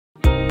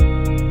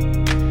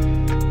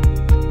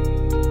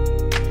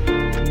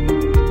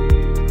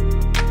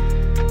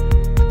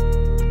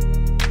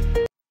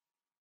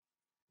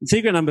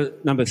Secret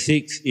number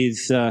 6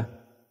 is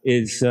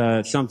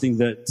something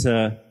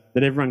that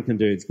everyone can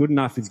do. It's good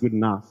enough is good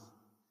enough.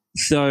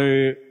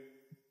 So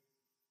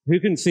who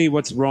can see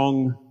what's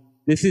wrong?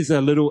 This is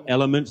a little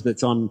element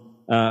that's on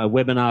a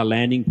webinar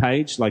landing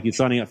page, like you're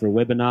signing up for a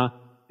webinar.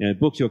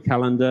 Book your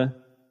calendar,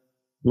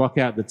 block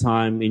out the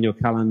time in your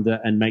calendar,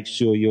 and make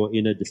sure you're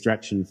in a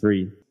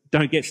distraction-free.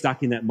 Don't get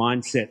stuck in that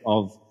mindset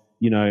of,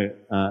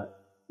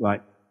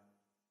 like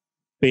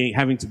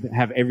having to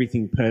have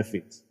everything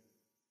perfect.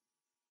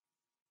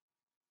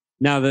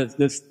 Now,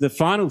 the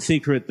final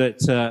secret that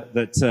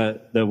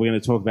we're going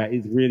to talk about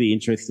is really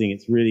interesting.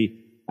 It's really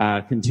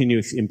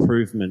continuous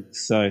improvement.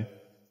 So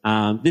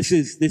this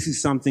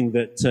is something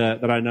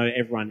that I know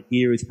everyone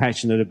here is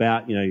passionate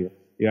about. You're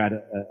at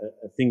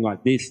a thing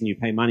like this, and you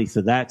pay money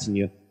for that, and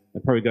you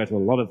probably go to a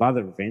lot of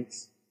other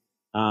events.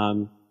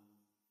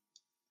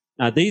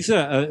 These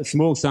are a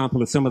small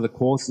sample of some of the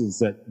courses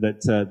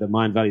that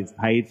Mindvalley has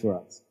paid for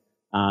us.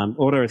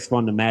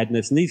 Autoresponder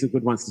Madness, and these are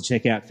good ones to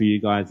check out for you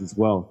guys as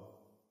well.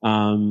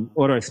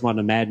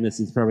 Autoresponder Madness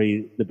is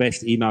probably the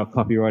best email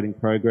copywriting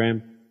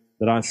program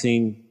that I've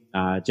seen.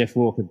 Jeff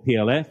Walker,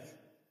 PLF.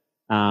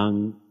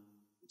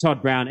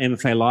 Todd Brown,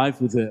 MFA Live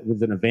was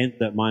an event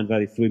that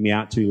Mindvalley flew me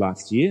out to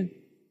last year.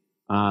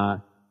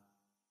 Neil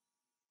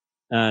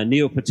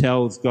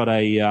Patel's got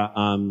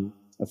a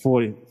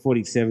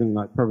 47,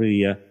 like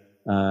probably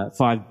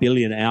 5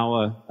 billion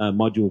hour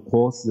module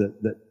course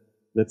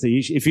that's a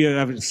issue. If you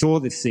ever saw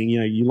this thing,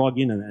 you log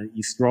in and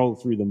you scroll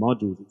through the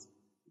modules. It's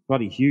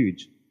bloody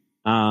huge.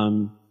 I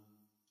can't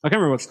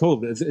remember what it's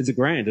called, but it's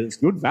 $1,000, and it's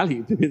good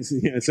value because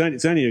it's only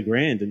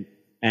 $1,000,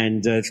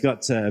 and it's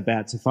got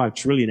about 5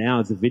 trillion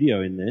hours of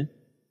video in there.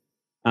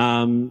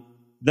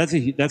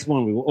 That's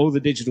one. All the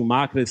digital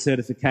marketer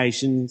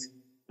certifications,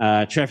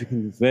 traffic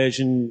and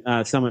conversion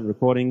summit and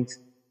recordings,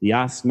 the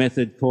Ask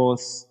Method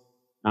course,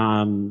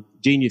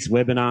 Genius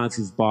Webinars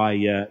is by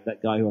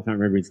that guy who I can't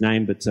remember his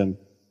name, but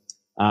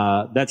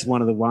that's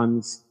one of the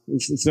ones.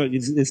 So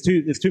there's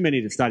too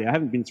many to study. I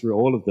haven't been through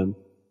all of them,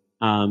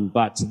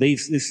 but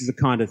this is the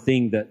kind of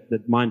thing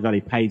that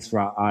Mindvalley pays for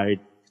our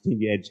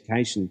continuing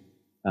education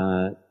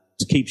to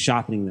keep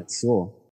sharpening that saw.